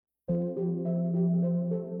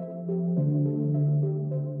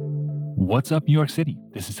What's up, New York City?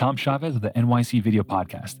 This is Tom Chavez of the NYC Video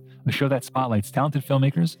Podcast, a show that spotlights talented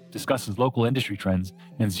filmmakers, discusses local industry trends,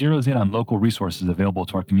 and zeroes in on local resources available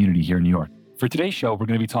to our community here in New York. For today's show, we're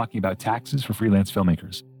going to be talking about taxes for freelance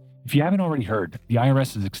filmmakers. If you haven't already heard, the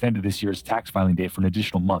IRS has extended this year's tax filing date for an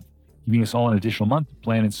additional month, giving us all an additional month to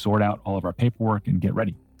plan and sort out all of our paperwork and get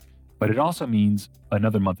ready. But it also means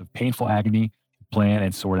another month of painful agony to plan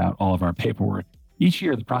and sort out all of our paperwork. Each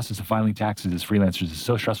year, the process of filing taxes as freelancers is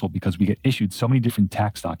so stressful because we get issued so many different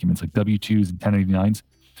tax documents like W-2s and 1099s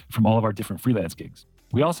from all of our different freelance gigs.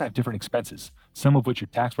 We also have different expenses, some of which are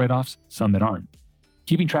tax write-offs, some that aren't.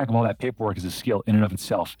 Keeping track of all that paperwork is a skill in and of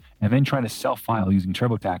itself, and then trying to self-file using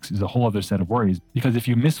TurboTax is a whole other set of worries because if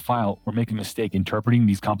you misfile or make a mistake interpreting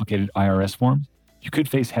these complicated IRS forms, you could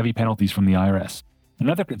face heavy penalties from the IRS.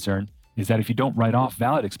 Another concern is that if you don't write off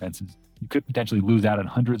valid expenses, you could potentially lose out on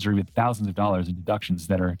hundreds or even thousands of dollars in deductions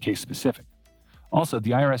that are case-specific. Also,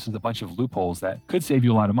 the IRS has a bunch of loopholes that could save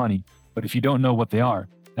you a lot of money, but if you don't know what they are,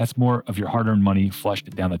 that's more of your hard-earned money flushed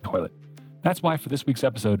down the toilet. That's why for this week's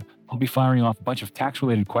episode, I'll be firing off a bunch of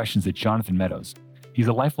tax-related questions at Jonathan Meadows. He's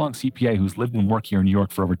a lifelong CPA who's lived and worked here in New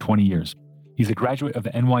York for over 20 years. He's a graduate of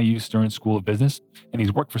the NYU Stern School of Business, and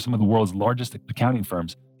he's worked for some of the world's largest accounting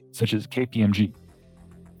firms, such as KPMG.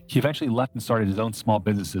 He eventually left and started his own small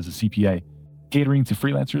business as a CPA, catering to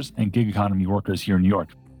freelancers and gig economy workers here in New York.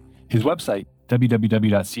 His website,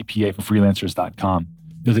 www.cpaforfreelancers.com,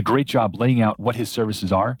 does a great job laying out what his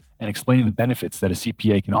services are and explaining the benefits that a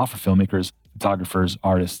CPA can offer filmmakers, photographers,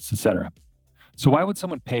 artists, etc. So why would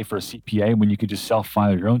someone pay for a CPA when you could just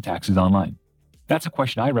self-file your own taxes online? That's a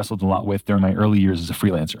question I wrestled a lot with during my early years as a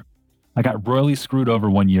freelancer. I got royally screwed over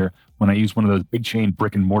one year when I used one of those big chain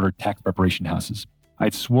brick and mortar tax preparation houses. I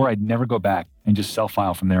swore I'd never go back and just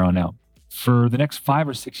self-file from there on out. For the next 5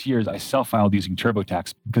 or 6 years, I self-filed using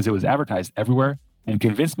TurboTax because it was advertised everywhere and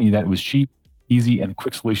convinced me that it was cheap, easy, and a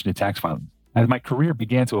quick solution to tax filing. As my career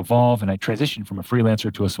began to evolve and I transitioned from a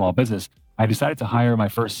freelancer to a small business, I decided to hire my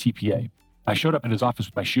first CPA. I showed up at his office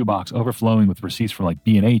with my shoebox overflowing with receipts from like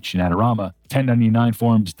B&H and Adorama, 1099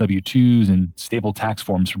 forms, W-2s, and stable tax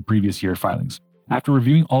forms from previous year filings. After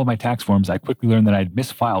reviewing all of my tax forms, I quickly learned that I had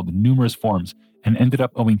misfiled numerous forms and ended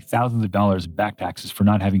up owing thousands of dollars in back taxes for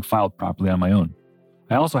not having filed properly on my own.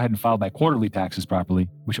 I also hadn't filed my quarterly taxes properly,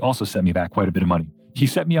 which also set me back quite a bit of money. He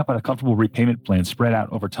set me up on a comfortable repayment plan spread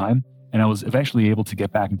out over time, and I was eventually able to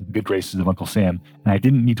get back into the good graces of Uncle Sam, and I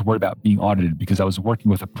didn't need to worry about being audited because I was working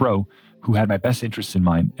with a pro who had my best interests in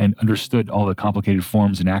mind and understood all the complicated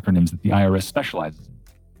forms and acronyms that the IRS specializes in.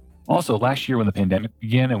 Also, last year when the pandemic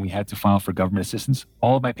began and we had to file for government assistance,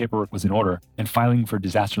 all of my paperwork was in order, and filing for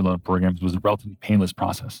disaster loan programs was a relatively painless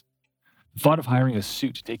process. The thought of hiring a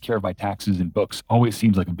suit to take care of my taxes and books always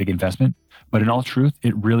seems like a big investment, but in all truth,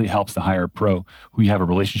 it really helps to hire a pro who you have a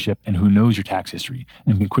relationship and who knows your tax history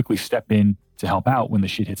and can quickly step in to help out when the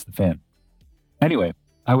shit hits the fan. Anyway,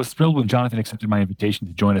 I was thrilled when Jonathan accepted my invitation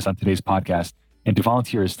to join us on today's podcast and to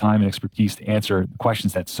volunteer his time and expertise to answer the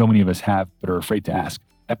questions that so many of us have but are afraid to ask.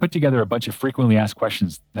 I put together a bunch of frequently asked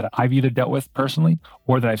questions that I've either dealt with personally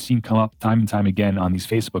or that I've seen come up time and time again on these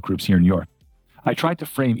Facebook groups here in New York. I tried to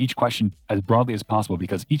frame each question as broadly as possible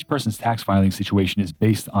because each person's tax filing situation is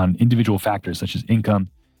based on individual factors such as income,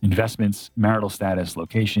 investments, marital status,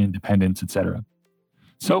 location, dependents, etc.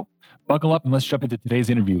 So, buckle up and let's jump into today's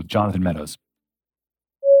interview with Jonathan Meadows.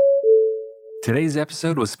 Today's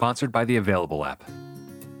episode was sponsored by the Available app.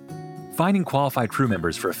 Finding qualified crew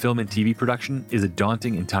members for a film and TV production is a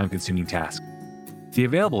daunting and time-consuming task. The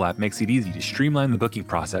Available app makes it easy to streamline the booking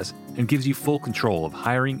process and gives you full control of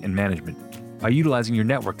hiring and management by utilizing your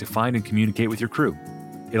network to find and communicate with your crew.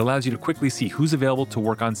 It allows you to quickly see who's available to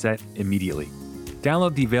work on set immediately.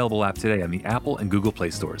 Download the Available app today on the Apple and Google Play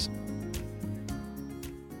stores.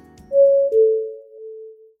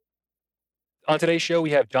 On today's show,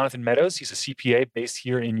 we have Jonathan Meadows. He's a CPA based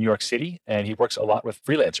here in New York City, and he works a lot with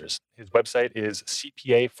freelancers. His website is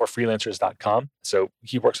cpaforfreelancers.com. So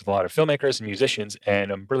he works with a lot of filmmakers and musicians, and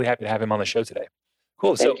I'm really happy to have him on the show today.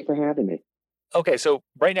 Cool. Thank you for having me. Okay, so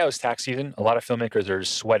right now is tax season. A lot of filmmakers are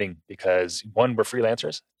sweating because 1, we're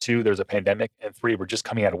freelancers, 2, there's a pandemic, and 3, we're just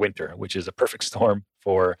coming out of winter, which is a perfect storm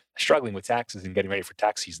for struggling with taxes and getting ready for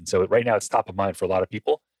tax season. So right now it's top of mind for a lot of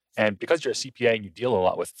people. And because you're a CPA and you deal a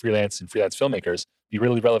lot with freelance filmmakers, it'd be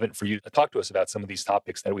really relevant for you to talk to us about some of these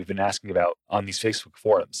topics that we've been asking about on these Facebook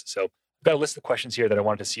forums. So I've got a list of questions here that I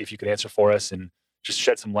wanted to see if you could answer for us and just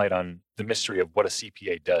shed some light on the mystery of what a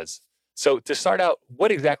CPA does. So to start out,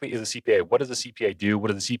 what exactly is a CPA? What does a CPA do?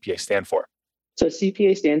 What does a CPA stand for? So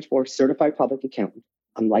CPA stands for Certified Public Accountant.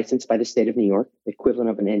 I'm licensed by the state of New York, equivalent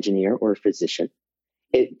of an engineer or a physician.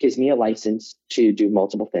 It gives me a license to do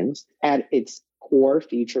multiple things. At its core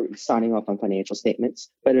feature is signing off on financial statements,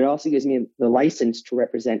 but it also gives me the license to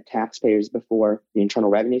represent taxpayers before the Internal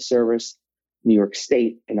Revenue Service, New York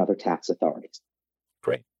State, and other tax authorities.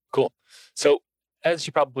 Great. Cool. So as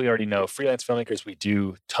you probably already know, freelance filmmakers, we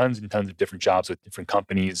do tons and tons of different jobs with different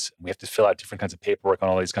companies. We have to fill out different kinds of paperwork on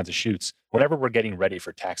all these kinds of shoots. Whenever we're getting ready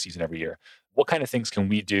for tax season every year, what kind of things can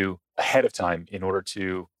we do ahead of time in order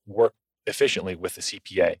to work efficiently with the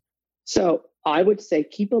CPA? So I would say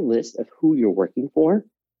keep a list of who you're working for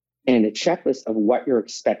and a checklist of what you're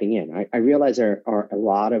expecting in. I realize there are a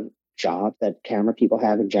lot of jobs that camera people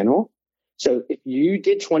have in general. So if you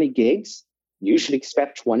did 20 gigs, you should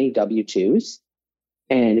expect 20 W-2s.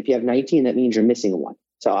 And if you have 19, that means you're missing one.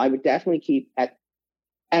 So I would definitely keep at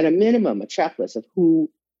a minimum a checklist of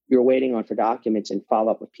who you're waiting on for documents and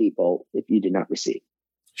follow up with people if you did not receive.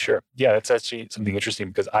 Sure. Yeah, that's actually something interesting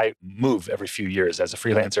because I move every few years. As a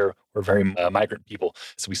freelancer, we're very migrant people.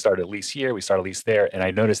 So we start a lease here, we start a lease there. And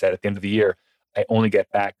I noticed that at the end of the year, I only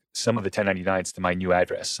get back some of the 1099s to my new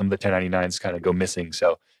address. Some of the 1099s kind of go missing.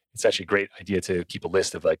 So it's actually a great idea to keep a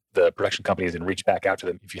list of like the production companies and reach back out to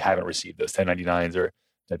them if you haven't received those 1099s or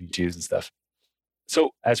W-2s and stuff.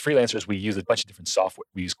 So as freelancers, we use a bunch of different software.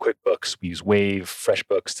 We use QuickBooks, we use Wave,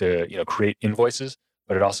 FreshBooks to create invoices,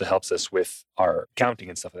 but it also helps us with our accounting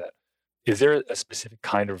and stuff like that. Is there a specific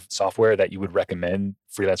kind of software that you would recommend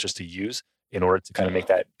freelancers to use in order to kind of make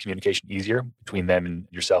that communication easier between them and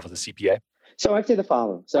yourself as a CPA? So I'd say the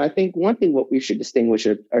following. So I think one thing what we should distinguish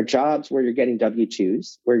are jobs where you're getting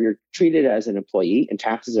W-2s, where you're treated as an employee and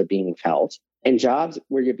taxes are being withheld, and jobs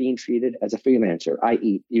where you're being treated as a freelancer,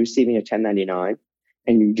 i.e. you're receiving a 1099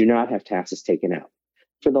 and you do not have taxes taken out.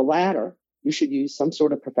 For the latter, you should use some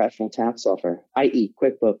sort of professional tax software, i.e.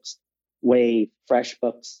 QuickBooks, Wave,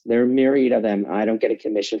 FreshBooks. There are a myriad of them. I don't get a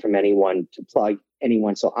commission from anyone to plug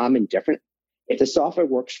anyone, so I'm indifferent. If the software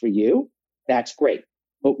works for you, that's great.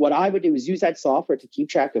 But what I would do is use that software to keep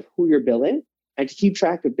track of who you're billing and to keep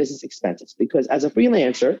track of business expenses. Because as a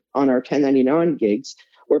freelancer on our 1099 gigs,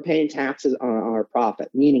 we're paying taxes on our profit,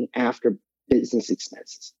 meaning after business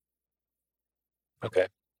expenses. Okay.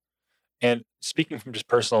 And speaking from just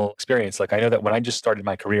personal experience, like I know that when I just started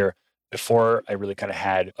my career, before I really kind of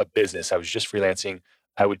had a business, I was just freelancing.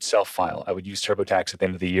 I would self-file. I would use TurboTax at the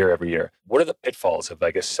end of the year every year. What are the pitfalls of,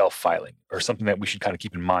 I guess, self-filing or something that we should kind of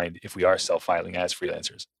keep in mind if we are self-filing as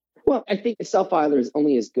freelancers? Well, I think a self-filer is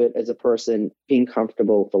only as good as a person being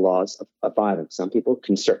comfortable with the laws of filing. Some people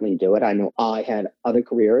can certainly do it. I know I had other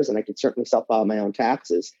careers and I could certainly self-file my own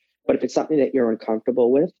taxes. But if it's something that you're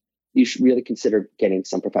uncomfortable with, you should really consider getting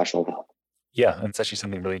some professional help. Yeah, and it's actually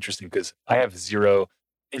something really interesting because I have zero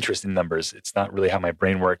interest in numbers. It's not really how my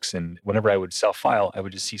brain works. And whenever I would self-file, I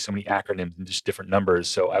would just see so many acronyms and just different numbers.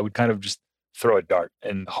 So I would kind of just throw a dart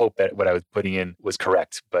and hope that what I was putting in was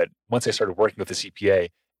correct. But once I started working with the CPA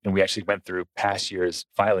and we actually went through past year's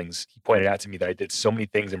filings, he pointed out to me that I did so many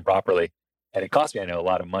things improperly. And it cost me, I know, a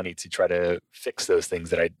lot of money to try to fix those things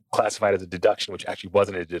that I classified as a deduction, which actually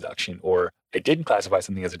wasn't a deduction, or I didn't classify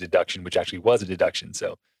something as a deduction, which actually was a deduction.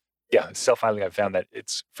 So yeah, self-filing, I've found that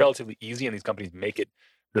it's relatively easy and these companies make it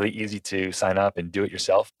really easy to sign up and do it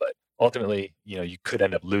yourself. But ultimately, you could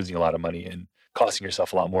end up losing a lot of money and costing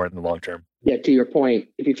yourself a lot more in the long term. Yeah, to your point,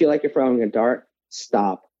 if you feel like you're throwing a dart,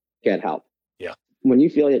 stop, get help. Yeah. When you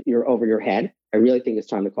feel that you're over your head, I really think it's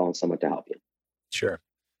time to call on someone to help you. Sure.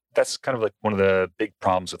 That's kind of like one of the big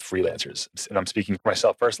problems with freelancers. And I'm speaking for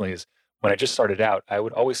myself personally is when I just started out, I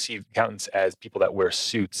would always see accountants as people that wear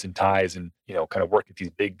suits and ties and, kind of work at these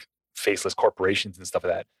big faceless corporations and stuff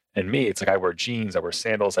like that. And me, it's like I wear jeans, I wear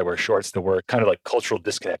sandals, I wear shorts. There were kind of like cultural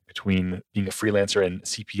disconnect between being a freelancer and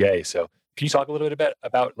CPA. So can you talk a little bit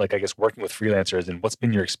about like, I guess, working with freelancers and what's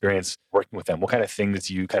been your experience working with them? What kind of things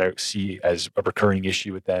do you kind of see as a recurring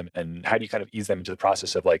issue with them? And how do you kind of ease them into the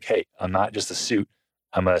process of like, hey, I'm not just a suit,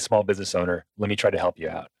 I'm a small business owner. Let me try to help you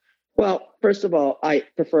out. Well, first of all, I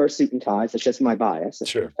prefer suit and ties. It's just my bias.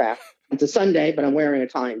 Sure. In fact, it's a Sunday, but I'm wearing a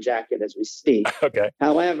tie and jacket as we speak. Okay.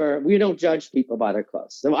 However, we don't judge people by their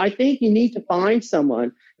clothes. So I think you need to find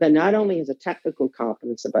someone that not only has a technical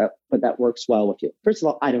competence but that works well with you. First of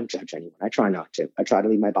all, I don't judge anyone. I try not to. I try to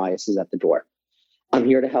leave my biases at the door. I'm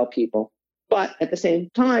here to help people. But at the same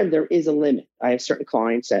time, there is a limit. I have certain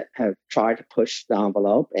clients that have tried to push the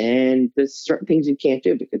envelope, and there's certain things you can't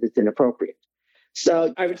do because it's inappropriate.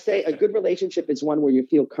 So I would say a good relationship is one where you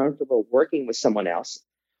feel comfortable working with someone else,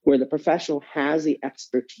 where the professional has the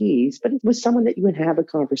expertise, but it was someone that you would have a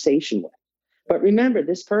conversation with. But remember,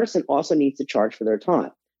 this person also needs to charge for their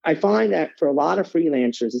time. I find that for a lot of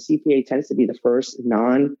freelancers, the CPA tends to be the first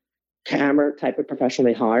camera type of professional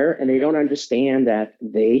they hire, and they don't understand that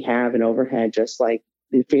they have an overhead just like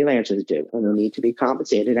the freelancers do, and they need to be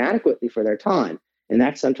compensated adequately for their time. And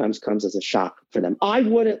that sometimes comes as a shock for them. I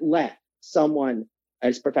wouldn't let someone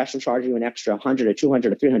as professional charging you an extra $100 or $200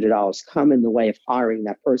 or $300 come in the way of hiring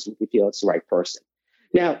that person if you feel it's the right person.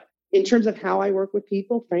 Now, in terms of how I work with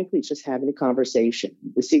people, frankly, it's just having a conversation.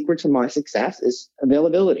 The secret to my success is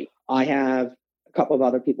availability. I have a couple of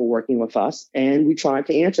other people working with us, and we try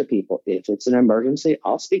to answer people. If it's an emergency,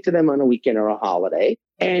 I'll speak to them on a weekend or a holiday.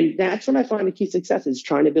 And that's when I find the key success is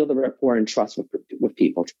trying to build a rapport and trust with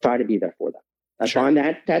people, to try to be there for them. I find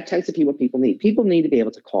that tends to be what people need. People need to be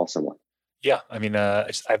able to call someone. Yeah. I mean,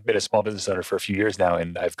 I've been a small business owner for a few years now,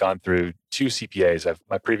 and I've gone through two CPAs. I've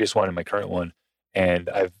my previous one and my current one. And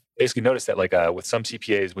I've basically noticed that with some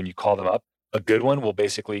CPAs, when you call them up, a good one will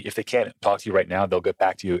basically, if they can't talk to you right now, they'll get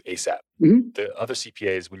back to you ASAP. Mm-hmm. The other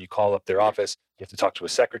CPAs, when you call up their office, you have to talk to a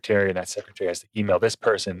secretary, and that secretary has to email this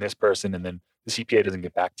person, and then the CPA doesn't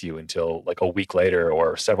get back to you until like a week later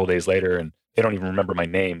or several days later, and they don't even remember my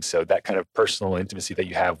name. So that kind of personal intimacy that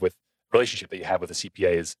you have with relationship that you have with a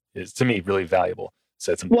CPA is to me really valuable.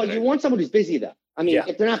 So it's well, you want someone who's busy though. I mean,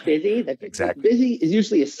 if they're not busy, exactly. Busy is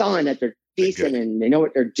usually a sign that they're decent and they know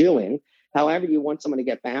what they're doing. However, you want someone to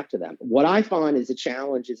get back to them. What I find is the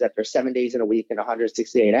challenge is that there's 7 days in a week and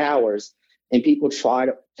 168 hours, and people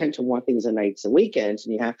tend to want things on nights and weekends.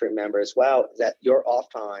 And you have to remember as well that your off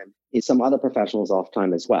time is some other professionals' off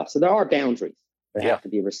time as well. So there are boundaries that have to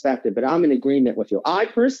be respected. But I'm in agreement with you. I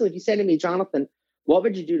personally, if you say to me, Jonathan, what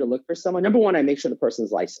would you do to look for someone? Number one, I make sure the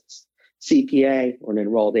person's licensed, CPA or an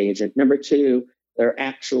enrolled agent. Number two, they're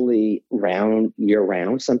actually year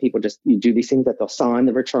round. Some people you do these things that they'll sign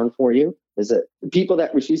the return for you. There's people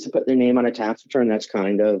that refuse to put their name on a tax return. That's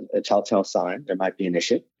kind of a telltale sign. There might be an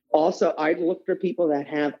issue. Also, I look for people that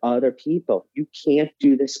have other people. You can't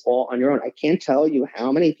do this all on your own. I can't tell you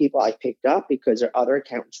how many people I picked up because their other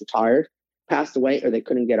accountants retired, passed away, or they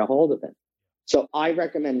couldn't get a hold of them. So I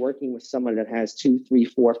recommend working with someone that has 2, 3,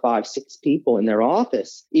 4, 5, 6 people in their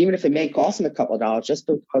office, even if it may cost them a couple of dollars just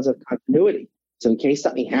because of continuity. So in case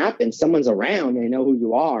something happens, someone's around, they know who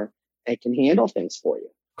you are, and can handle things for you.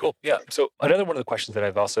 Cool. Yeah. So another one of the questions that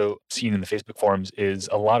I've also seen in the Facebook forums is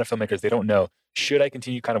a lot of filmmakers, they don't know, should I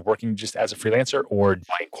continue kind of working just as a freelancer or do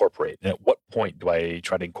I incorporate? And at what point do I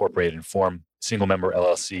try to incorporate and form single member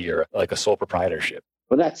LLC or like a sole proprietorship?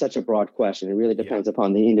 Well, that's such a broad question. It really depends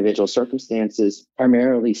upon the individual circumstances.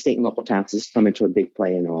 Primarily, state and local taxes come into a big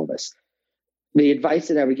play in all this. The advice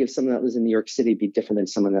that I would give someone that lives in New York City would be different than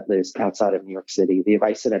someone that lives outside of New York City. The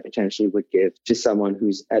advice that I potentially would give to someone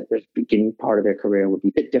who's at the beginning part of their career would be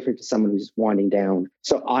a bit different to someone who's winding down.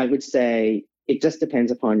 So I would say it just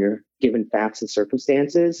depends upon your given facts and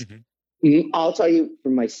circumstances. Mm-hmm. I'll tell you for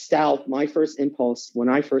myself, my first impulse when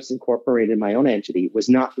I first incorporated my own entity was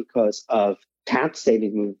not because of tax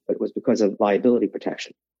saving move, but it was because of liability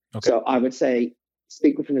protection. Okay. So I would say,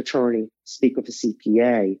 speak with an attorney, speak with a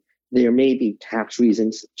CPA. There may be tax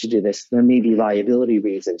reasons to do this. There may be liability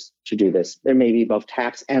reasons to do this. There may be both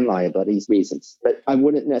tax and liabilities reasons. But I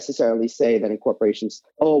wouldn't necessarily say that incorporation's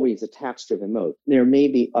always a tax-driven mode. There may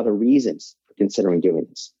be other reasons for considering doing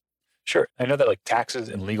this. Sure. I know that like taxes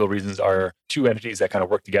and legal reasons are two entities that kind of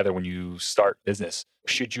work together when you start business.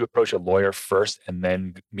 Should you approach a lawyer first and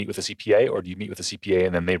then meet with a CPA, or do you meet with a CPA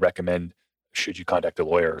and then they recommend should you contact a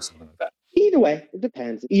lawyer or something like that? Either way, it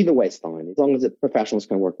depends. Either way is fine. As long as the professionals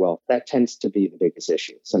can work well. That tends to be the biggest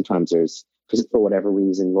issue. Sometimes because for whatever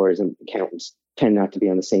reason, lawyers and accountants tend not to be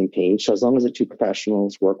on the same page. So as long as the two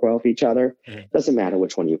professionals work well with each other, it doesn't matter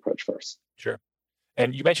which one you approach first. Sure.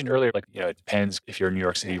 And you mentioned earlier, it depends if you're a New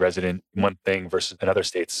York City resident, one thing versus another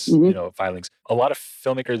state's, filings. A lot of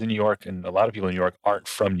filmmakers in New York and a lot of people in New York aren't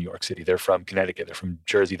from New York City. They're from Connecticut. They're from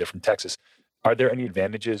Jersey. They're from Texas. Are there any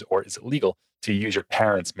advantages, or is it legal to use your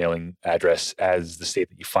parents' mailing address as the state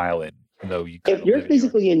that you file in? If you're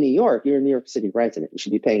physically in New York, you're a New York City resident. You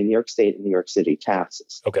should be paying New York State and New York City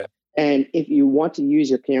taxes. Okay. And if you want to use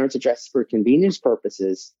your parents' address for convenience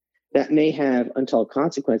purposes, that may have untold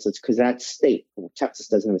consequences because that state, Texas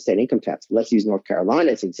doesn't have a state income tax. Let's use North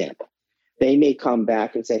Carolina as an example. They may come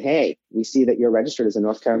back and say, hey, we see that you're registered as a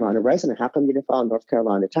North Carolina resident. How come you didn't file North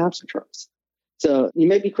Carolina tax returns? So you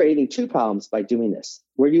may be creating two problems by doing this.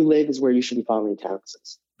 Where you live is where you should be filing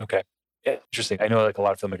taxes. Okay. Yeah, interesting. I know a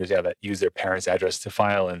lot of filmmakers, that use their parents' address to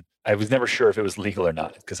file. And I was never sure if it was legal or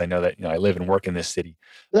not because I know that, I live and work in this city.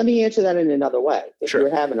 Let me answer that in another way. If you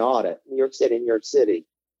have an audit, New York City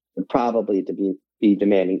would probably be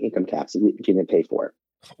demanding income tax if you didn't pay for it.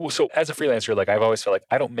 Well, so as a freelancer, I've always felt like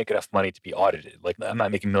I don't make enough money to be audited. I'm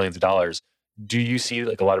not making millions of dollars. Do you see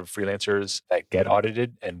like a lot of freelancers that get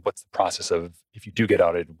audited? And what's the process of, if you do get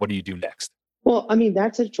audited, what do you do next? Well, I mean,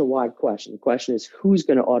 that's such a wide question. The question is who's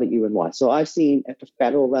going to audit you and why. So I've seen at the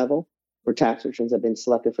federal level where tax returns have been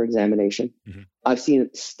selected for examination. Mm-hmm. I've seen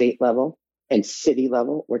at the state level and city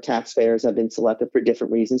level where taxpayers have been selected for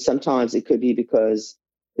different reasons. Sometimes it could be because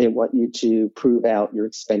they want you to prove out your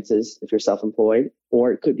expenses if you're self-employed,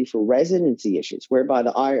 or it could be for residency issues, whereby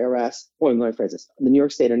the IRS, or let me phrase this, the New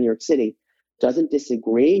York State or New York City doesn't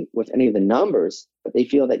disagree with any of the numbers, but they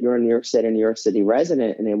feel that you're a New York State or New York City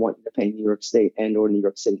resident and they want you to pay New York State and or New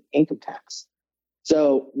York City income tax.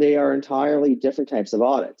 So they are entirely different types of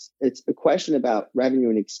audits. It's a question about revenue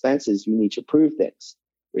and expenses. You need to prove things,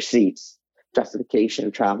 receipts, justification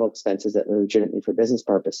of travel expenses that are legitimately for business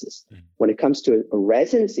purposes. Mm-hmm. When it comes to a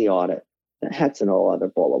residency audit, that's an all other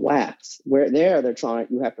ball of wax. Where they're trying,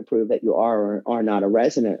 you have to prove that you are or are not a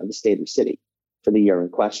resident of the state or city for the year in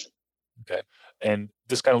question. Okay. And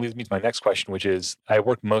this kind of leads me to my next question, which is I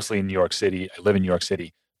work mostly in New York City. I live in New York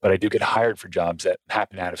City, but I do get hired for jobs that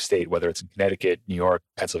happen out of state, whether it's in Connecticut, New York,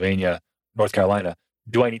 Pennsylvania, North Carolina.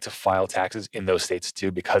 Do I need to file taxes in those states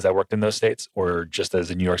too because I worked in those states, or just as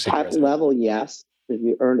a New York City resident? Level, yes. If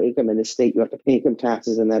you earn income in the state, you have to pay income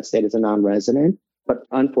taxes in that state as a non-resident. But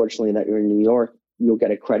unfortunately, that you're in New York, you'll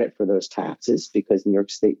get a credit for those taxes because New York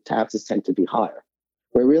State taxes tend to be higher.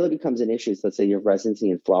 Where it really becomes an issue is, let's say you have residency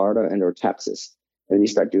in Florida and or Texas, and you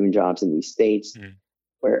start doing jobs in these states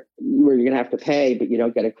where you're going to have to pay, but you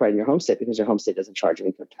don't get a credit in your home state because your home state doesn't charge you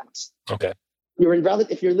income tax. Okay.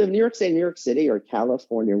 If you live in New York State, New York City, or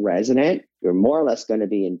California resident, you're more or less going to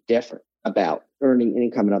be indifferent about earning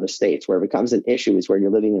income in other states. Where it becomes an issue is where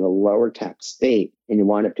you're living in a lower tax state and you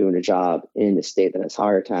wind up doing a job in a state that has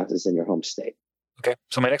higher taxes than your home state. Okay.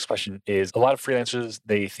 So my next question is, a lot of freelancers,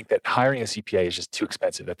 they think that hiring a CPA is just too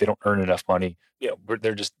expensive, that they don't earn enough money.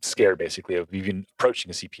 They're just scared basically of even approaching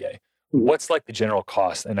a CPA. What's like the general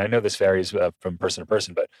cost? And I know this varies from person to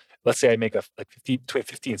person, but let's say I make between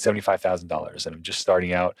 $50,000 and $75,000 and I'm just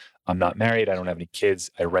starting out. I'm not married. I don't have any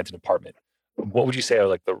kids. I rent an apartment. What would you say are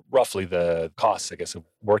like roughly the costs, I guess, of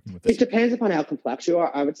working with this? It depends upon how complex you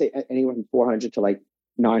are. I would say anywhere from $400 to like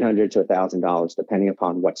 $900 to $1,000, depending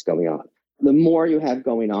upon what's going on. The more you have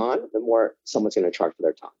going on, the more someone's going to charge for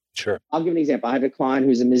their time. Sure. I'll give an example. I have a client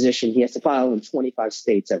who's a musician. He has to file in 25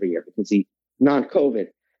 states every year because non-COVID,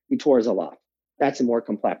 he tours a lot. That's a more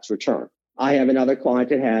complex return. I have another client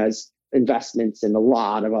that has investments in a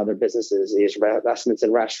lot of other businesses. He has investments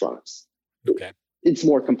in restaurants. Okay. It's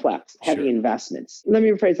more complex, heavy investments. Let me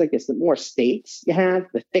rephrase like this. The more states you have,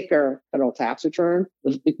 the thicker federal tax return,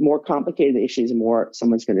 the more complicated the issue is, the more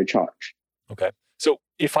someone's going to charge. Okay. So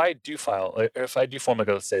if I do form like,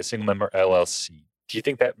 let's say, a single member LLC, do you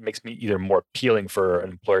think that makes me either more appealing for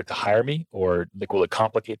an employer to hire me, or like will it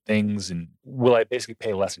complicate things, and will I basically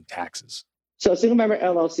pay less in taxes? So a single member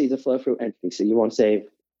LLC is a flow-through entity, so you won't save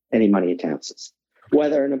any money in taxes. Okay.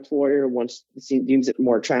 Whether an employer deems it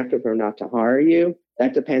more attractive or not to hire you,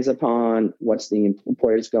 that depends upon what's the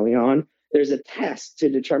employer's going on. There's a test to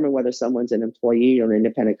determine whether someone's an employee or an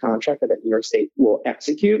independent contractor that New York State will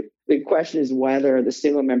execute. The question is whether the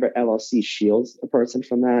single member LLC shields a person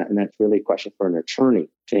from that. And that's really a question for an attorney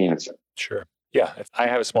to answer. Sure. Yeah. I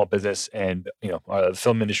have a small business, and the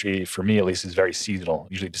film industry, for me at least, is very seasonal.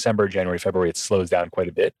 Usually December, January, February, it slows down quite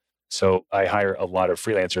a bit. So I hire a lot of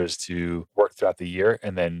freelancers to work throughout the year,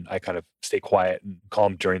 and then I kind of stay quiet and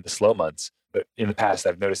calm during the slow months. But in the past,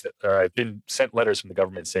 I've noticed that I've been sent letters from the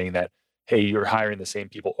government saying that, hey, you're hiring the same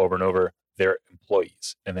people over and over. They're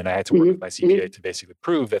employees. And then I had to work with my CPA to basically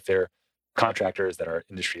prove that they're contractors, that our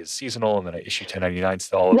industry is seasonal, and then I issue 1099s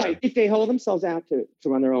to all of them. Right. If they hold themselves out to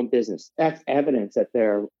run their own business, that's evidence that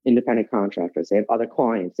they're independent contractors. They have other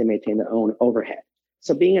clients. They maintain their own overhead.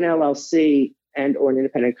 So being an LLC and or an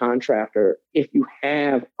independent contractor, if you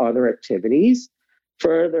have other activities,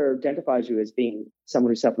 further identifies you as being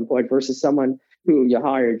someone who's self-employed versus someone who you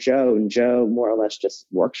hire Joe, and Joe more or less just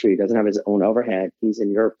works for you. He doesn't have his own overhead. He's in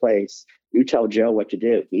your place. You tell Joe what to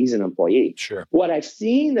do. He's an employee. Sure. What I've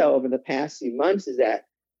seen, though, over the past few months is that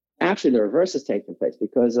actually the reverse has taken place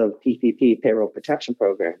because of PPP, Payroll Protection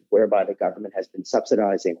Program, whereby the government has been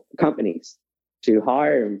subsidizing companies to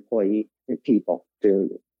hire employee people to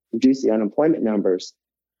reduce the unemployment numbers.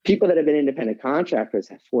 People that have been independent contractors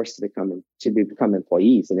have forced to become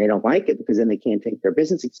employees, and they don't like it because then they can't take their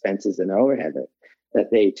business expenses and their overhead that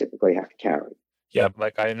they typically have to carry. Yeah,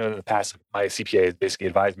 like I know in the past, my CPA has basically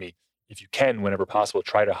advised me, if you can, whenever possible,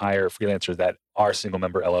 try to hire freelancers that are single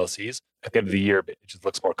member LLCs. At the end of the year, it just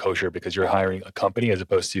looks more kosher because you're hiring a company as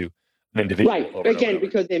opposed to an individual. Right. Over and Again, over.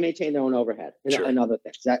 Because they maintain their own overhead Sure. and other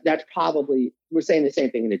things. That's probably, we're saying the same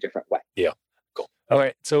thing in a different way. Yeah. Cool. All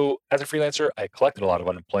right. So as a freelancer, I collected a lot of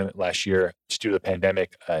unemployment last year just due to the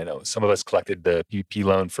pandemic. I know some of us collected the PPP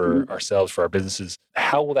loan for ourselves, for our businesses.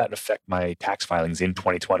 How will that affect my tax filings in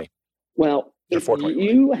 2020? Well, if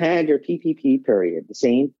you had your PPP period the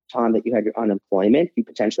same time that you had your unemployment, you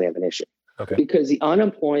potentially have an issue. Okay. Because the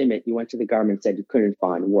unemployment, you went to the government and said you couldn't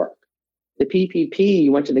find work. The PPP,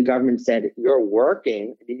 you went to the government and said you're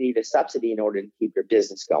working and you need a subsidy in order to keep your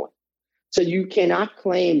business going. So you cannot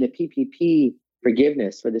claim the PPP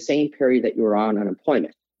forgiveness for the same period that you were on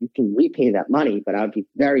unemployment. You can repay that money, but I would be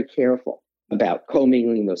very careful about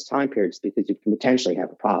commingling those time periods because you can potentially have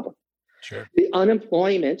a problem. Sure. The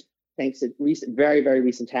unemployment, thanks to very, very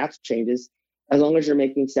recent tax changes, as long as you're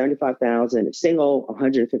making $75,000 if single,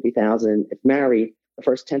 $150,000 if married, the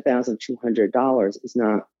first $10,200 is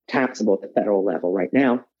not taxable at the federal level right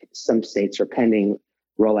now. Some states are pending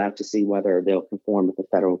rollout to see whether they'll conform with the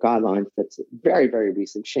federal guidelines. That's a very, very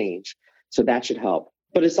recent change. So that should help.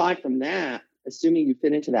 But aside from that, assuming you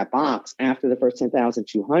fit into that box after the first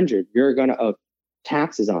 $10,200, you're going to owe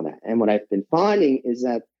taxes on that. And what I've been finding is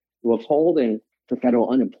that withholding for federal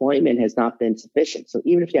unemployment has not been sufficient. So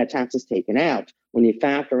even if you had taxes taken out, when you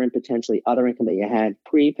factor in potentially other income that you had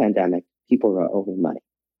pre-pandemic, people are owing money.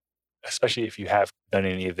 Especially if you have done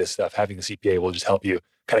any of this stuff, having a CPA will just help you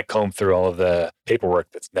kind of comb through all of the paperwork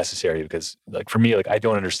that's necessary. Because like for me, like I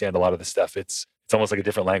don't understand a lot of this stuff. It's almost like a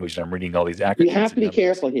different language and I'm reading all these acronyms. You have to be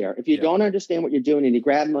careful here. If you don't understand what you're doing and you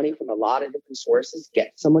grab money from a lot of different sources,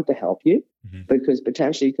 get someone to help you because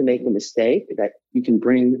potentially you can make a mistake that you can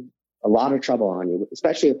bring a lot of trouble on you,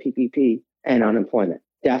 especially with PPP and unemployment.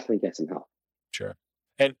 Definitely get some help. Sure.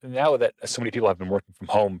 And now that so many people have been working from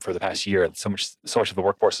home for the past year, so much of the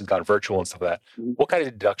workforce has gone virtual and stuff like that. What kind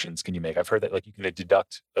of deductions can you make? I've heard that like you can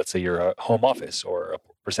deduct, let's say, your home office or a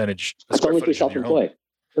percentage. It's only if you're self-employed.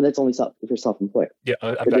 So that's only if you're self-employed. Yeah,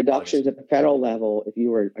 the deductions at the federal level, if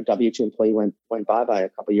you were a W-2 employee, went bye-bye a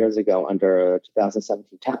couple of years ago under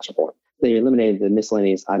 2017 tax reform. They eliminated the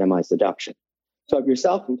miscellaneous itemized deduction. So if you're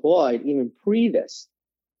self-employed, even pre this,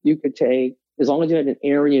 you could take, as long as you had an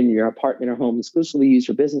area in your apartment or home exclusively used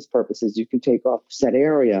for business purposes, you can take off said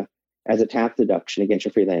area as a tax deduction against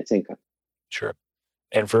your freelance income. Sure.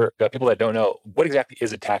 And for people that don't know, what exactly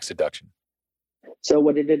is a tax deduction? So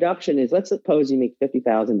what a deduction is, let's suppose you make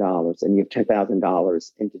 $50,000 and you have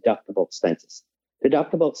 $10,000 in deductible expenses.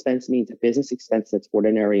 Deductible expense means a business expense that's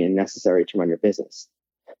ordinary and necessary to run your business.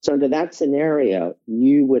 So under that scenario,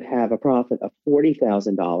 you would have a profit of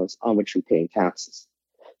 $40,000 on which you're paying taxes.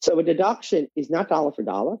 So a deduction is not dollar for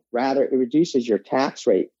dollar. Rather, it reduces your tax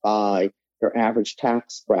rate by your average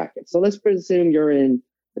tax bracket. So let's presume you're in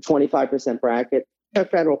the 25% bracket for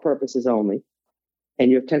federal purposes only, and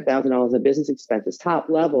you have $10,000 in business expenses. Top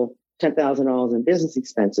level, $10,000 in business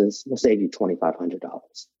expenses will save you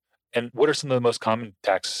 $2,500. And what are some of the most common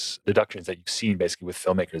tax deductions that you've seen basically with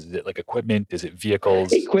filmmakers? Is it like equipment? Is it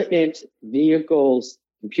vehicles? Equipment, vehicles,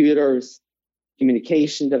 computers,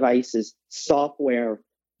 communication devices, software.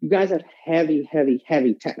 You guys have heavy, heavy,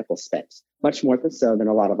 heavy technical spends, much more so than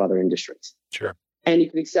a lot of other industries. Sure. And you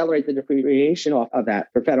can accelerate the depreciation off of that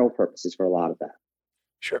for federal purposes for a lot of that.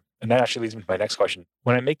 Sure. And that actually leads me to my next question.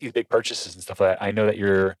 When I make these big purchases and stuff like that, I know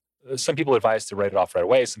that some people advise to write it off right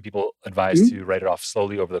away. Some people advise to write it off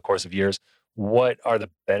slowly over the course of years. What are the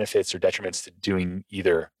benefits or detriments to doing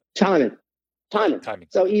either? Timing.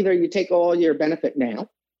 So either you take all your benefit now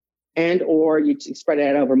and or you spread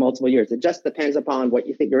it out over multiple years. It just depends upon what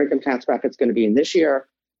you think your income tax bracket is going to be in this year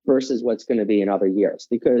versus what's going to be in other years,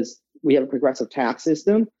 because we have a progressive tax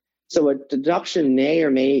system. So a deduction may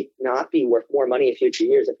or may not be worth more money in future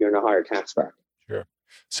years if you're in a higher tax bracket. Sure.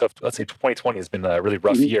 So if, let's say 2020 has been a really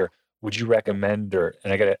rough year, would you recommend,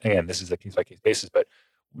 again, this is a case by case basis, but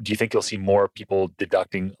do you think you'll see more people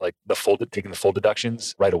deducting taking the full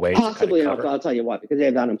deductions right away? Possibly not. I'll tell you what, because they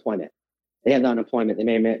have unemployment. They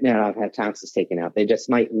may not have had taxes taken out. They just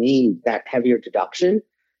might need that heavier deduction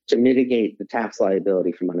to mitigate the tax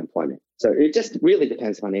liability from unemployment. So it just really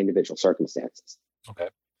depends on individual circumstances. Okay.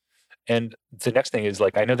 And the next thing is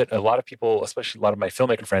I know that a lot of people, especially a lot of my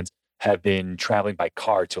filmmaker friends, have been traveling by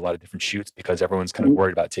car to a lot of different shoots because everyone's kind of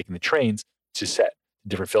worried about taking the trains to set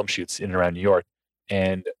different film shoots in and around New York.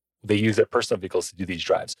 And they use their personal vehicles to do these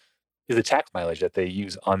drives. Is the tax mileage that they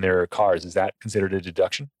use on their cars, is that considered a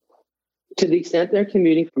deduction? To the extent they're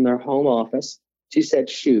commuting from their home office to said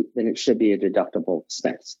shoot, then it should be a deductible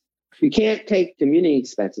expense. You can't take commuting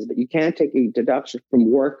expenses, but you can take a deduction from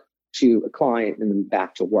work to a client and then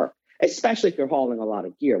back to work, especially if you're hauling a lot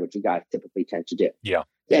of gear, which you guys typically tend to do. Yeah.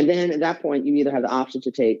 And then at that point, you either have the option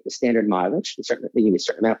to take the standard mileage, they give you a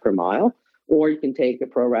certain amount per mile, or you can take a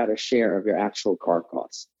pro rata share of your actual car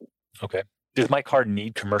costs. Okay. Does my car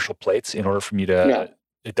need commercial plates in order for me to? No.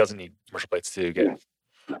 It doesn't need commercial plates to get.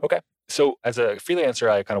 No. Okay. So as a freelancer,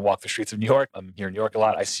 I kind of walk the streets of New York. I'm here in New York a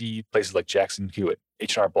lot. I see places like Jackson Hewitt,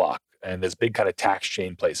 H&R Block, and there's big kind of tax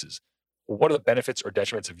chain places. What are the benefits or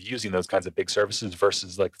detriments of using those kinds of big services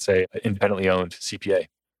versus, like, say, an independently owned CPA?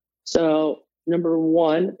 So number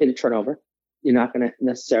one, bit of turnover. You're not going to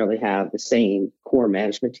necessarily have the same core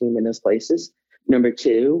management team in those places. Number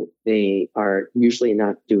two, they are usually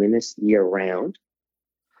not doing this year round.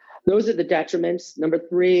 Those are the detriments. Number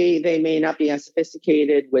three, they may not be as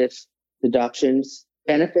sophisticated with deductions.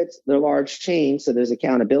 Benefits, they're large chains, so there's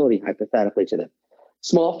accountability hypothetically to them.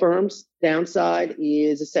 Small firms, downside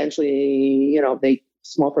is essentially,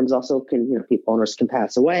 small firms also can, owners can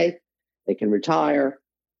pass away, they can retire.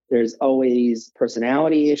 There's always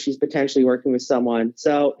personality issues potentially working with someone.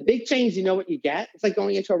 So the big chains, you know what you get. It's like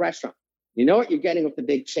going into a restaurant. You know what you're getting with the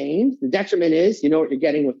big chains. The detriment is, you know what you're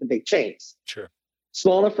getting with the big chains. Sure.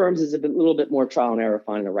 Smaller firms is a little bit more trial and error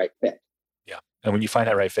finding the right fit. Yeah. And when you find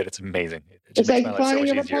that right fit, it's amazing. It's like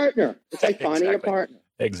finding a partner. It's like finding a partner.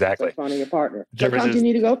 Exactly. It's like finding a partner. Sometimes you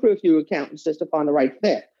need to go through a few accountants just to find the right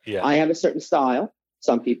fit. Yeah. I have a certain style.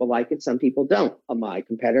 Some people like it, some people don't. My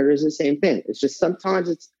competitors, the same thing. It's just sometimes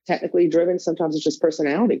it's technically driven, sometimes it's just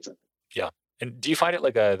personality driven. Yeah. And do you find it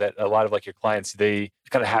like that a lot of like your clients, they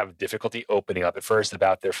kind of have difficulty opening up at first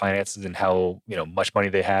about their finances and how, much money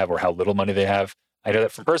they have or how little money they have? I know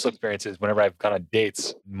that from personal experiences, whenever I've gone on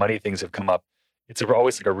dates, money things have come up. It's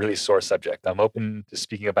always like a really sore subject. I'm open to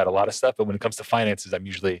speaking about a lot of stuff, but when it comes to finances, I'm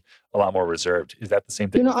usually a lot more reserved. Is that the same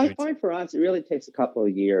thing? I find for us, it really takes a couple of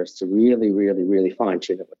years to really, really, really fine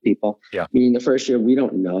tune it with people. Yeah. Meaning the first year, we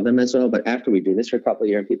don't know them as well, but after we do this for a couple of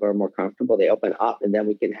years and people are more comfortable, they open up and then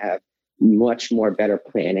we can have much more better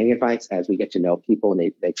planning advice as we get to know people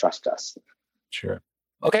and they trust us. Sure.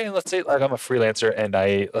 Okay. Let's say like I'm a freelancer and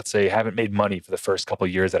let's say haven't made money for the first couple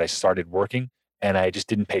of years that I started working. And I just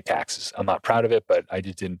didn't pay taxes. I'm not proud of it, but I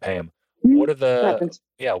just didn't pay them. What are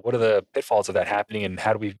the pitfalls of that happening, and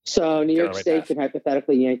how do we? So New York State can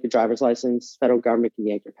hypothetically yank your driver's license. Federal government can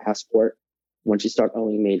yank your passport once you start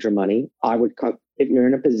owing major money. I would come if you're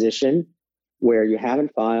in a position where you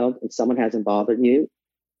haven't filed and someone hasn't bothered you,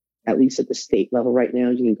 at least at the state level right now,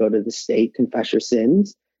 you can go to the state, confess your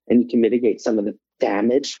sins, and you can mitigate some of the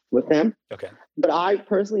damage with them. Okay. But I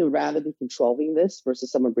personally would rather be controlling this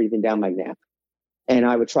versus someone breathing down my neck. And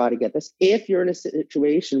I would try to get this. If you're in a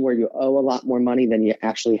situation where you owe a lot more money than you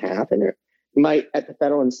actually have, and you might, at the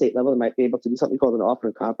federal and state level, you might be able to do something called an offer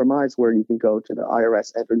in compromise, where you can go to the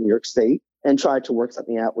IRS at New York State and try to work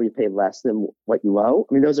something out where you pay less than what you owe.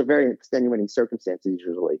 I mean, those are very extenuating circumstances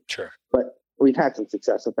usually. Sure. But we've had some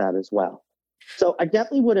success with that as well. So I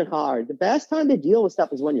definitely wouldn't hire. The best time to deal with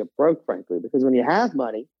stuff is when you're broke, frankly, because when you have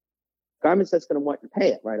money, government's just going to want you to pay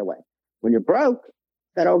it right away. When you're broke,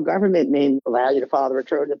 federal government may allow you to file the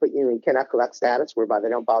return to put you in cannot collect status, whereby they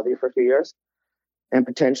don't bother you for a few years, and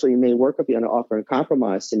potentially may work with you on an offer in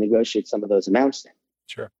compromise to negotiate some of those amounts down.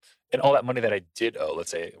 Sure. And all that money that I did owe,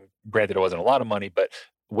 let's say, granted it wasn't a lot of money, but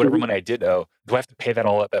whatever money I did owe, do I have to pay that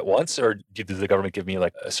all up at once, or does the government give me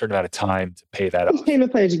like a certain amount of time to pay that off?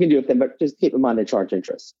 Payment plans you can do with them, but just keep in mind they charge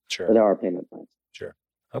interest. Sure. But there are payment plans. Sure.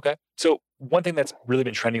 Okay. So one thing that's really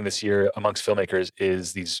been trending this year amongst filmmakers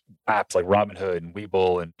is these apps like Robinhood and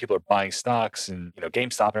Webull, and people are buying stocks and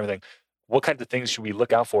GameStop and everything. What kinds of things should we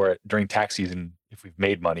look out for during tax season if we've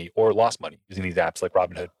made money or lost money using these apps like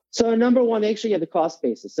Robinhood? So number one, make sure you have the cost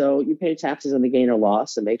basis. So you pay taxes on the gain or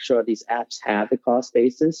loss, and make sure these apps have the cost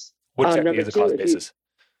basis. What exactly is the cost basis?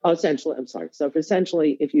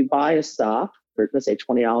 Essentially, if you buy a stock for, let's say,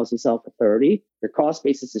 $20, you sell it for $30, your cost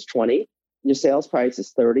basis is $20. Your sales price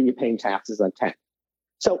is $30, you're paying taxes on $10.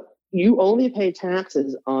 So you only pay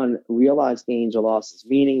taxes on realized gains or losses,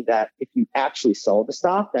 meaning that if you actually sold the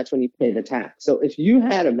stock, that's when you pay the tax. So if you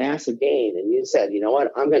had a massive gain and you said, you know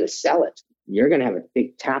what, I'm going to sell it, you're going to have a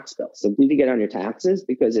big tax bill. So you need to get on your taxes,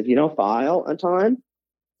 because if you don't file on time,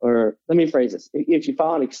 or let me phrase this, if you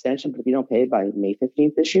file an extension, but if you don't pay it by May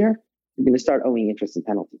 15th this year, you're going to start owing interest and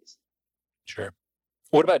penalties. Sure.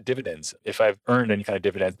 What about dividends? If I've earned any kind of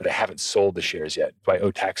dividends, but I haven't sold the shares yet, do I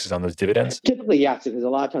owe taxes on those dividends? Typically, yes, because a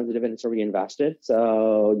lot of times the dividends are reinvested.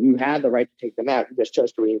 So you have the right to take them out. You just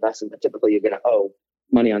chose to reinvest them, but typically you're going to owe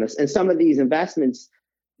money on this. And some of these investments,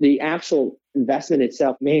 the actual investment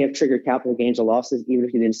itself may have triggered capital gains or losses, even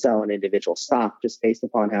if you didn't sell an individual stock, just based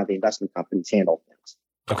upon how the investment companies handle things.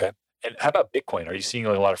 Okay. And how about Bitcoin? Are you seeing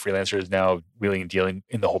a lot of freelancers now wheeling and dealing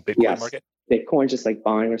in the whole Bitcoin market? Bitcoin, just like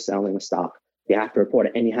buying or selling a stock. You have to report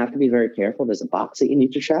it, and you have to be very careful. There's a box that you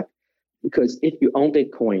need to check, because if you own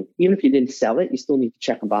Bitcoin, even if you didn't sell it, you still need to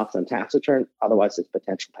check a box on tax return. Otherwise, there's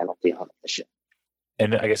potential penalty on ownership.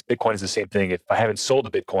 And I guess Bitcoin is the same thing. If I haven't sold a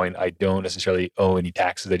Bitcoin, I don't necessarily owe any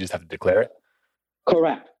taxes. I just have to declare it.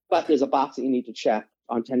 Correct. But there's a box that you need to check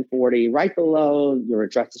on 1040 right below your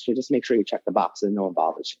address history. Just make sure you check the box and no one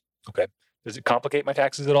bothers you. Okay. Does it complicate my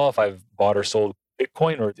taxes at all if I've bought or sold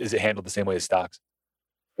Bitcoin, or is it handled the same way as stocks?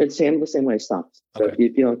 It's handled the same way as stocks. So Okay. if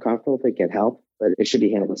you feel uncomfortable, they get help, but it should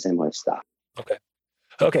be handled the same way as stock.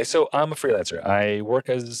 Okay, so I'm a freelancer. I work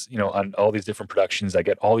as, on all these different productions. I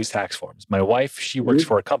get all these tax forms. My wife, she works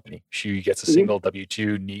for a company. She gets a single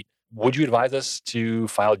W-2 neat. Would you advise us to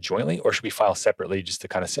file jointly, or should we file separately just to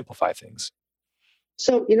kind of simplify things?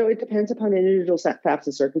 So, it depends upon individual facts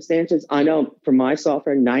and circumstances. I know for my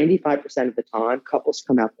software, 95% of the time, couples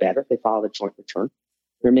come out better if they file a joint return.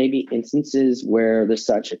 There may be instances where there's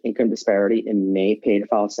such an income disparity and may pay to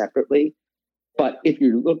file separately. But if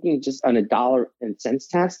you're looking just on a dollar and cents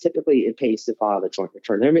tax, typically it pays to file the joint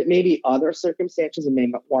return. There may be other circumstances that may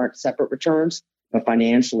warrant separate returns, but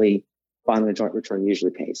financially, filing a joint return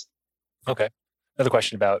usually pays. Okay. Another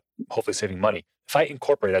question about hopefully saving money. If I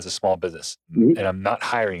incorporate as a small business and I'm not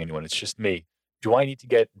hiring anyone, it's just me, do I need to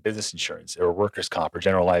get business insurance or workers' comp or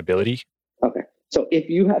general liability? Okay. So if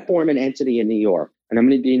you form an entity in New York, and I'm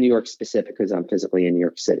going to be in New York specific because I'm physically in New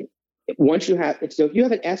York City. If you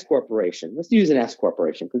have an S corporation, let's use an S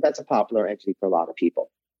corporation because that's a popular entity for a lot of people.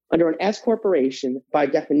 Under an S corporation, by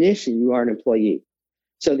definition, you are an employee.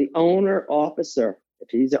 So the owner officer, if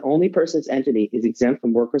he's the only person's entity, is exempt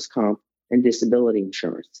from workers' comp and disability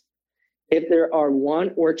insurance. If there are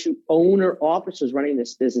one or two owner officers running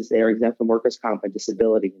this business, they are exempt from workers' comp and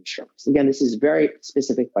disability insurance. Again, this is very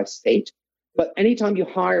specific by state. But anytime you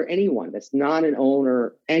hire anyone that's not an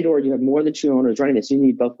owner and or you have more than two owners running this, you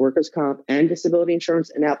need both workers' comp and disability insurance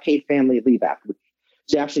and now paid family leave afterwards.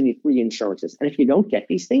 So you actually need three insurances. And if you don't get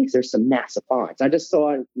these things, there's some massive fines. I just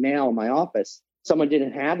saw a mail in my office. Someone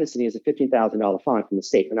didn't have this and he has a $15,000 fine from the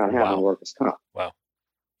state for not having workers' comp. Wow.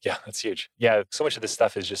 Yeah, that's huge. Yeah, so much of this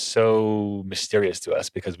stuff is just so mysterious to us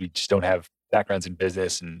because we just don't have backgrounds in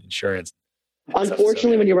business and insurance.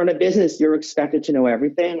 Unfortunately, when you run a business, you're expected to know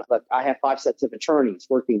everything. Look, I have 5 sets of attorneys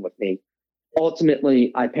working with me.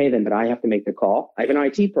 Ultimately, I pay them, but I have to make the call. I have an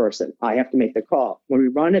IT person. I have to make the call. When we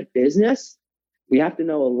run a business, we have to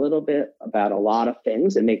know a little bit about a lot of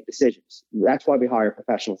things and make decisions. That's why we hire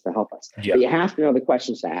professionals to help us. Yeah. But you have to know the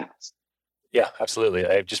questions to ask. Yeah, absolutely.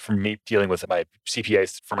 Just from me dealing with my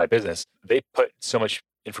CPAs for my business, they put so much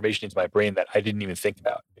information into my brain that I didn't even think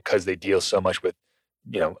about because they deal so much with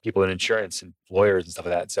people in insurance and lawyers and stuff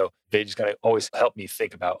like that. So they just kind of always help me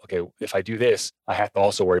think about, okay, if I do this, I have to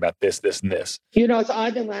also worry about this, this, and this.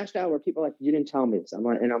 I've been lashed out where people are like, you didn't tell me this. I'm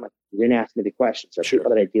like, you didn't ask me the questions. Or Sure.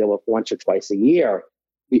 People that I deal with once or twice a year,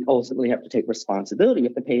 we ultimately have to take responsibility. We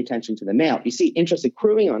have to pay attention to the mail. You see interest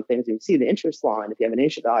accruing on things. You see the interest line. If you have an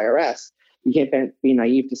issue with the IRS, you can't be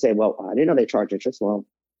naive to say, well, I didn't know they charge interest. Well,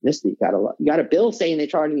 you got a bill saying they're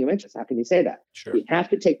charging you interest. How can you say that? Sure. We have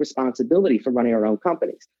to take responsibility for running our own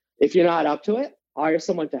companies. If you're not up to it, hire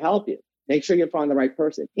someone to help you. Make sure you find the right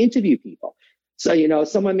person. Interview people. So,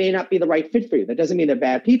 someone may not be the right fit for you. That doesn't mean they're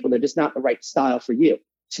bad people. They're just not the right style for you.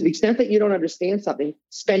 To the extent that you don't understand something,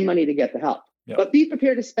 spend money to get the help. Yep. But be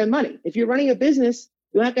prepared to spend money. If you're running a business,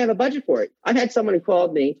 you have to have a budget for it. I had someone who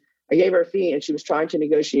called me. I gave her a fee and she was trying to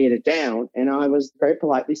negotiate it down. And I was very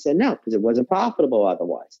politely said no, because it wasn't profitable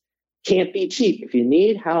otherwise. Can't be cheap. If you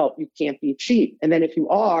need help, you can't be cheap. And then if you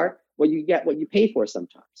are, well, you get what you pay for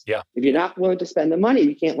sometimes. Yeah. If you're not willing to spend the money,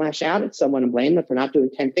 you can't lash out at someone and blame them for not doing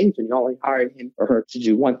 10 things when you only hired him or her to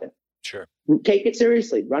do one thing. Sure. Take it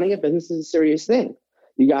seriously. Running a business is a serious thing.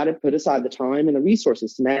 You got to put aside the time and the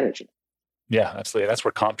resources to manage it. Yeah, absolutely. That's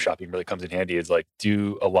where comp shopping really comes in handy. Is like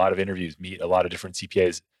do a lot of interviews, meet a lot of different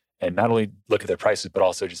CPAs, and not only look at their prices, but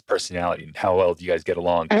also just personality and how well do you guys get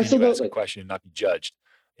along. Absolutely. Can you ask a question and not be judged?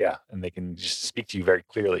 Yeah, and they can just speak to you very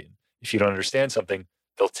clearly. If you don't understand something,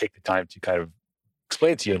 they'll take the time to kind of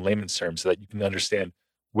explain it to you in layman's terms so that you can understand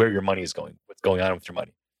where your money is going, what's going on with your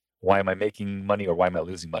money. Why am I making money or why am I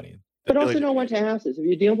losing money? But also know when to ask this. If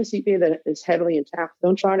you're dealing with a CPA that is heavily in tax,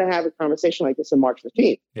 don't try to have a conversation like this on March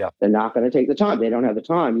 15th. Yeah. They're not going to take the time. They don't have the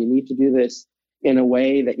time. You need to do this in a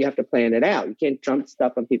way that you have to plan it out. You can't jump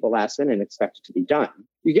stuff on people last minute and expect it to be done.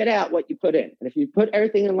 You get out what you put in. And if you put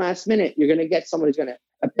everything in last minute, you're going to get someone who's going to,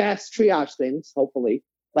 at best, triage things, hopefully,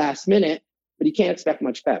 last minute, but you can't expect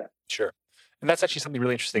much better. Sure. And that's actually something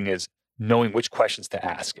really interesting is knowing which questions to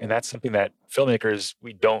ask. And that's something that filmmakers,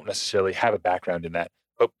 we don't necessarily have a background in that.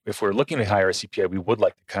 but if we're looking to hire a CPA, we would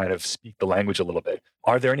like to kind of speak the language a little bit.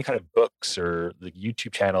 Are there any kind of books or the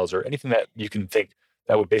YouTube channels or anything that you can think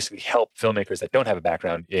that would basically help filmmakers that don't have a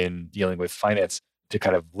background in dealing with finance to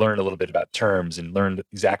kind of learn a little bit about terms and learn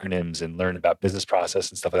these acronyms and learn about business process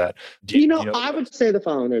and stuff like that? I would say the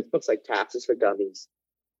following. There's books like Taxes for Dummies,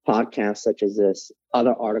 podcasts such as this,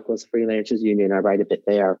 other articles, Freelancers Union, I write a bit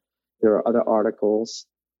there. There are other articles,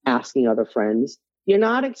 asking other friends. You're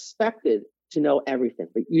not expected to know everything,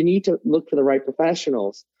 but you need to look for the right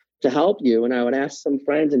professionals to help you. And I would ask some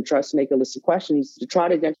friends and trust, make a list of questions to try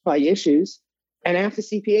to identify issues and ask the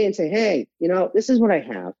CPA and say, hey, this is what I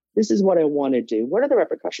have. This is what I want to do. What are the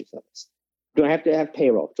repercussions of this? Do I have to have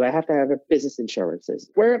payroll? Do I have to have business insurances?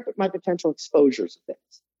 Where are my potential exposures of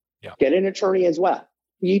things? Yeah. Get an attorney as well.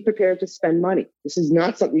 Be prepared to spend money. This is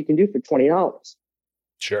not something you can do for $20.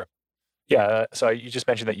 Sure. Yeah. So you just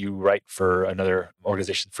mentioned that you write for another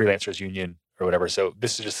organization, Freelancers Union or whatever. So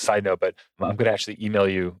this is just a side note, but I'm going to actually email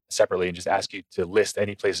you separately and just ask you to list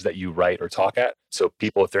any places that you write or talk at. So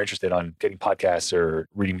people, if they're interested on getting podcasts or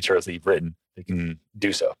reading materials that you've written, they can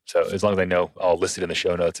do so. So as long as I know, I'll list it in the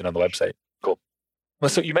show notes and on the website. Cool. Well,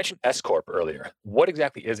 so you mentioned S Corp earlier. What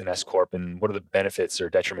exactly is an S Corp and what are the benefits or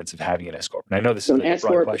detriments of having an S Corp? And I know this is an S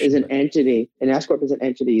Corp is an entity. An S Corp is an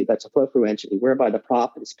entity that's a flow-through entity whereby the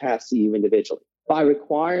profit is passed to you individually. By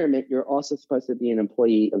requirement, you're also supposed to be an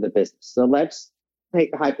employee of the business. So let's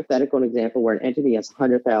take a hypothetical example where an entity has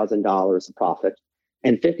 $100,000 of profit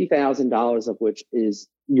and $50,000 of which is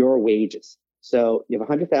your wages. So you have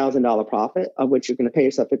a $100,000 profit of which you're going to pay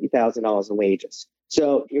yourself $50,000 in wages.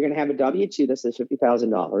 So you're going to have a W-2 that says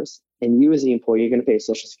 $50,000, and you as the employer, you're going to pay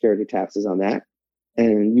Social Security taxes on that,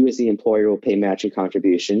 and you as the employer will pay matching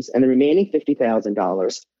contributions, and the remaining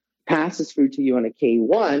 $50,000 passes through to you on a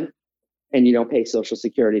K-1, and you don't pay Social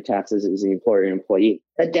Security taxes as the employer and employee.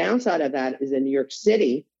 The downside of that is in New York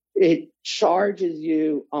City, it charges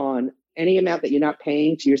you on any amount that you're not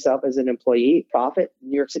paying to yourself as an employee profit.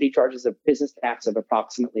 New York City charges a business tax of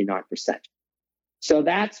approximately 9%. So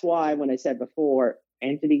that's why when I said before,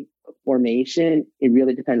 entity formation, it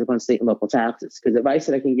really depends upon state and local taxes. Because advice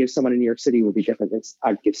that I can give someone in New York City will be different than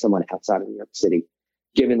I'd give someone outside of New York City,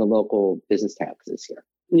 given the local business taxes here.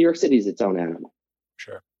 New York City is its own animal.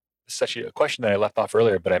 Sure. Such a question that I left off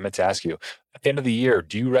earlier, but I meant to ask you. At the end of the year,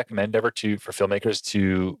 do you recommend ever for filmmakers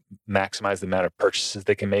to maximize the amount of purchases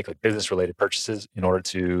they can make, like business-related purchases, in order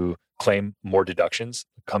to claim more deductions?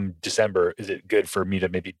 Come December, is it good for me to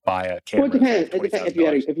maybe buy a camera? Well, it depends. It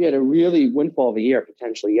depends. If you had a really windfall of a year,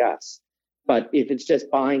 potentially yes. But if it's just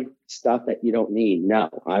buying stuff that you don't need, no.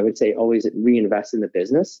 I would say always reinvest in the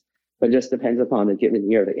business, but it just depends upon the given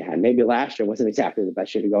year that you had. Maybe last year wasn't exactly the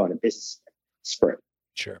best year to go on a business sprint.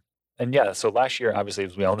 Sure. And yeah, so last year, obviously,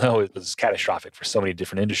 as we all know, it was catastrophic for so many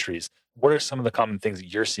different industries. What are some of the common things that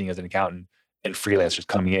you're seeing as an accountant and freelancers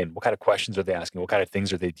coming in? What kind of questions are they asking? What kind of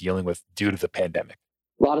things are they dealing with due to the pandemic?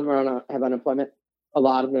 A lot of them have unemployment. A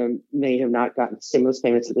lot of them may have not gotten stimulus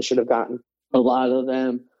payments that they should have gotten. A lot of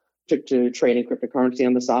them took to trading cryptocurrency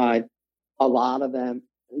on the side. A lot of them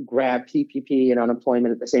grabbed PPP and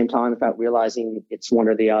unemployment at the same time without realizing it's one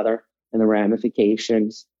or the other and the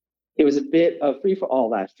ramifications. It was a bit of free for all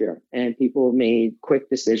last year, and people made quick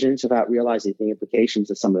decisions without realizing the implications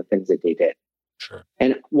of some of the things that they did. Sure.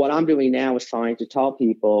 And what I'm doing now is trying to tell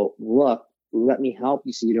people, look, let me help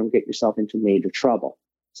you so you don't get yourself into major trouble.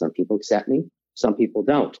 Some people accept me, some people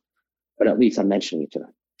don't, but at least I'm mentioning it to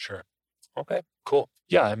them. Sure. Okay, cool.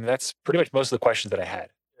 Yeah, I mean, that's pretty much most of the questions that I had.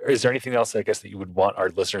 Is there anything else, I guess, that you would want our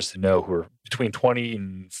listeners to know who are between 20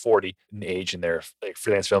 and 40 in age and they're like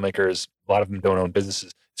freelance filmmakers? A lot of them don't own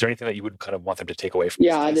businesses. Is there anything that you would kind of want them to take away from this?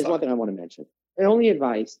 Yeah, there's one thing I want to mention. The only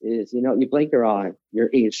advice is, you blink your eye, you're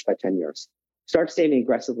aged by 10 years. Start saving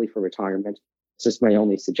aggressively for retirement. It's just my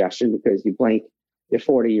only suggestion, because you blink, you're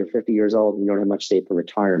 40, you're 50 years old, and you don't have much saved for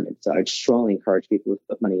retirement. So I'd strongly encourage people to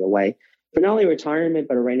put money away for not only retirement,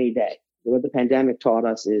 but a rainy day. What the pandemic taught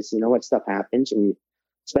us is, what stuff happens, and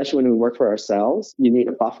especially when we work for ourselves, you need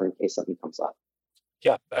a buffer in case something comes up.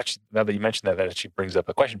 Yeah, actually, now that you mentioned that actually brings up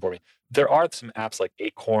a question for me. There are some apps like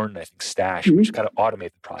Acorn, I think Stash, which kind of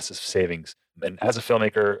automate the process of savings. And as a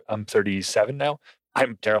filmmaker, I'm 37 now.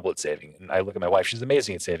 I'm terrible at saving. And I look at my wife, she's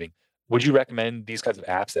amazing at saving. Would you recommend these kinds of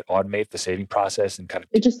apps that automate the saving process and kind of?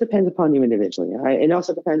 It just depends upon you individually. It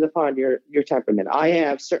also depends upon your temperament. I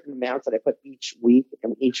have certain amounts that I put each week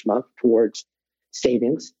and each month towards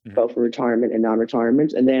savings, both for retirement and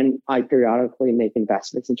non-retirement. And then I periodically make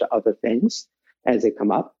investments into other things as they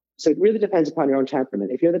come up. So it really depends upon your own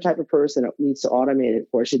temperament. If you're the type of person that needs to automate it,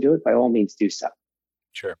 force you to do it, by all means do so.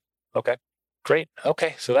 Sure. Okay. Great.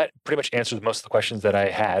 Okay. So that pretty much answers most of the questions that I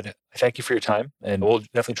had. Thank you for your time. And we'll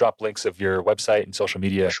definitely drop links of your website and social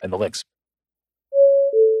media and the links.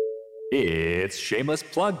 It's shameless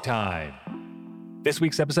plug time. This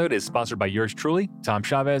week's episode is sponsored by yours truly, Tom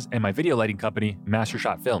Chavez, and my video lighting company,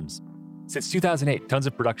 Mastershot Films. Since 2008, Tons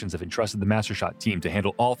of Productions have entrusted the Mastershot team to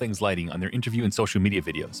handle all things lighting on their interview and social media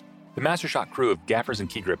videos. The Mastershot crew of gaffers and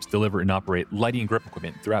key grips deliver and operate lighting and grip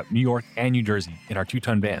equipment throughout New York and New Jersey in our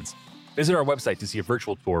 2-ton vans. Visit our website to see a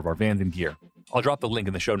virtual tour of our vans and gear. I'll drop the link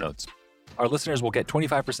in the show notes. Our listeners will get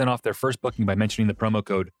 25% off their first booking by mentioning the promo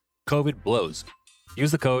code COVIDBLOWS.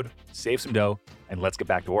 Use the code, save some dough, and let's get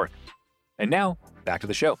back to work. And now, back to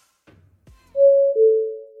the show.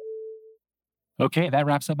 Okay, that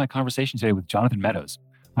wraps up my conversation today with Jonathan Meadows.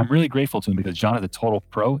 I'm really grateful to him because John is a total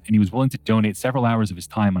pro, and he was willing to donate several hours of his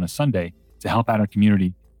time on a Sunday to help out our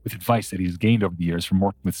community with advice that he's gained over the years from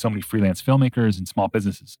working with so many freelance filmmakers and small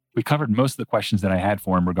businesses. We covered most of the questions that I had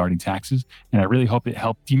for him regarding taxes, and I really hope it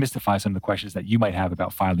helped demystify some of the questions that you might have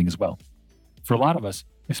about filing as well. For a lot of us,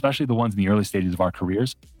 especially the ones in the early stages of our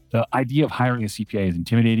careers, the idea of hiring a CPA is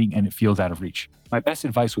intimidating and it feels out of reach. My best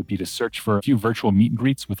advice would be to search for a few virtual meet and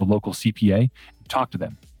greets with a local CPA and talk to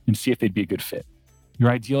them and see if they'd be a good fit. Your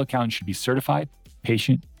ideal accountant should be certified,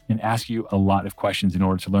 patient, and ask you a lot of questions in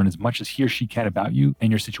order to learn as much as he or she can about you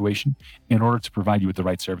and your situation in order to provide you with the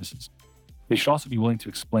right services. They should also be willing to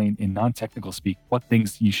explain in non-technical speak what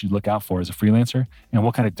things you should look out for as a freelancer and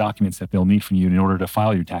what kind of documents that they'll need from you in order to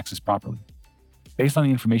file your taxes properly. Based on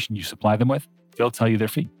the information you supply them with, they'll tell you their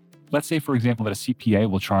fee. Let's say, for example, that a CPA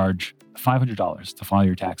will charge $500 to file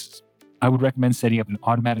your taxes. I would recommend setting up an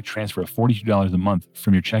automatic transfer of $42 a month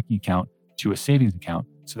from your checking account to a savings account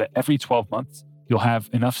so that every 12 months, you'll have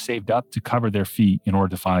enough saved up to cover their fee in order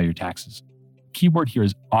to file your taxes. The key word here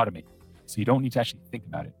is automate, so you don't need to actually think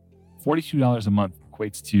about it. $42 a month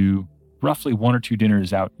equates to roughly 1 or 2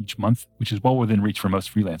 dinners out each month, which is well within reach for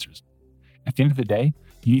most freelancers. At the end of the day,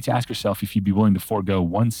 you need to ask yourself if you'd be willing to forego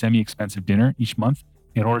one semi-expensive dinner each month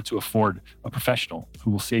in order to afford a professional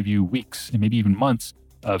who will save you weeks and maybe even months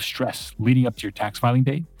of stress leading up to your tax filing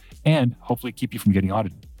date and hopefully keep you from getting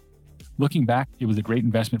audited. Looking back, it was a great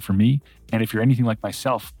investment for me, and if you're anything like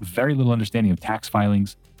myself, with very little understanding of tax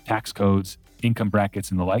filings, tax codes, income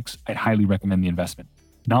brackets, and the likes, I'd highly recommend the investment.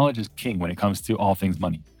 Knowledge is king when it comes to all things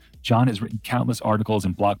money. John has written countless articles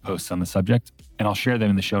and blog posts on the subject, and I'll share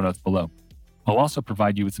them in the show notes below. I'll also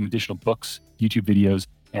provide you with some additional books, YouTube videos,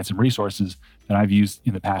 and some resources that I've used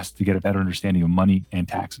in the past to get a better understanding of money and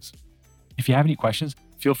taxes. If you have any questions,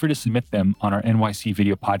 feel free to submit them on our NYC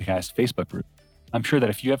Video Podcast Facebook group. I'm sure that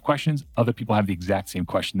if you have questions, other people have the exact same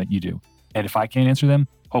question that you do. And if I can't answer them,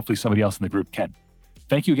 hopefully somebody else in the group can.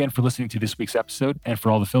 Thank you again for listening to this week's episode and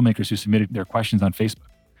for all the filmmakers who submitted their questions on Facebook.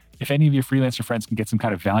 If any of your freelancer friends can get some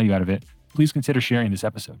kind of value out of it, please consider sharing this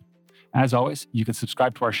episode. As always, you can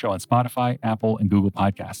subscribe to our show on Spotify, Apple, and Google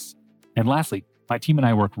Podcasts. And lastly, my team and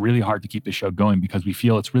I work really hard to keep this show going because we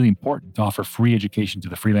feel it's really important to offer free education to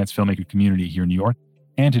the freelance filmmaker community here in New York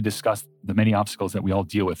and to discuss the many obstacles that we all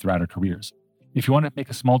deal with throughout our careers. If you want to make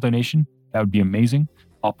a small donation, that would be amazing.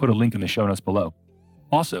 I'll put a link in the show notes below.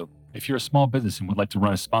 Also, if you're a small business and would like to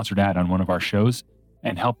run a sponsored ad on one of our shows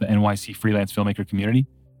and help the NYC freelance filmmaker community,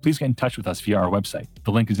 please get in touch with us via our website.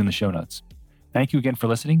 The link is in the show notes. Thank you again for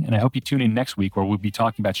listening, and I hope you tune in next week where we'll be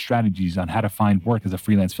talking about strategies on how to find work as a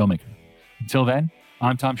freelance filmmaker. Until then,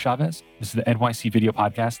 I'm Tom Chavez. This is the NYC Video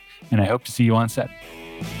Podcast, and I hope to see you on set.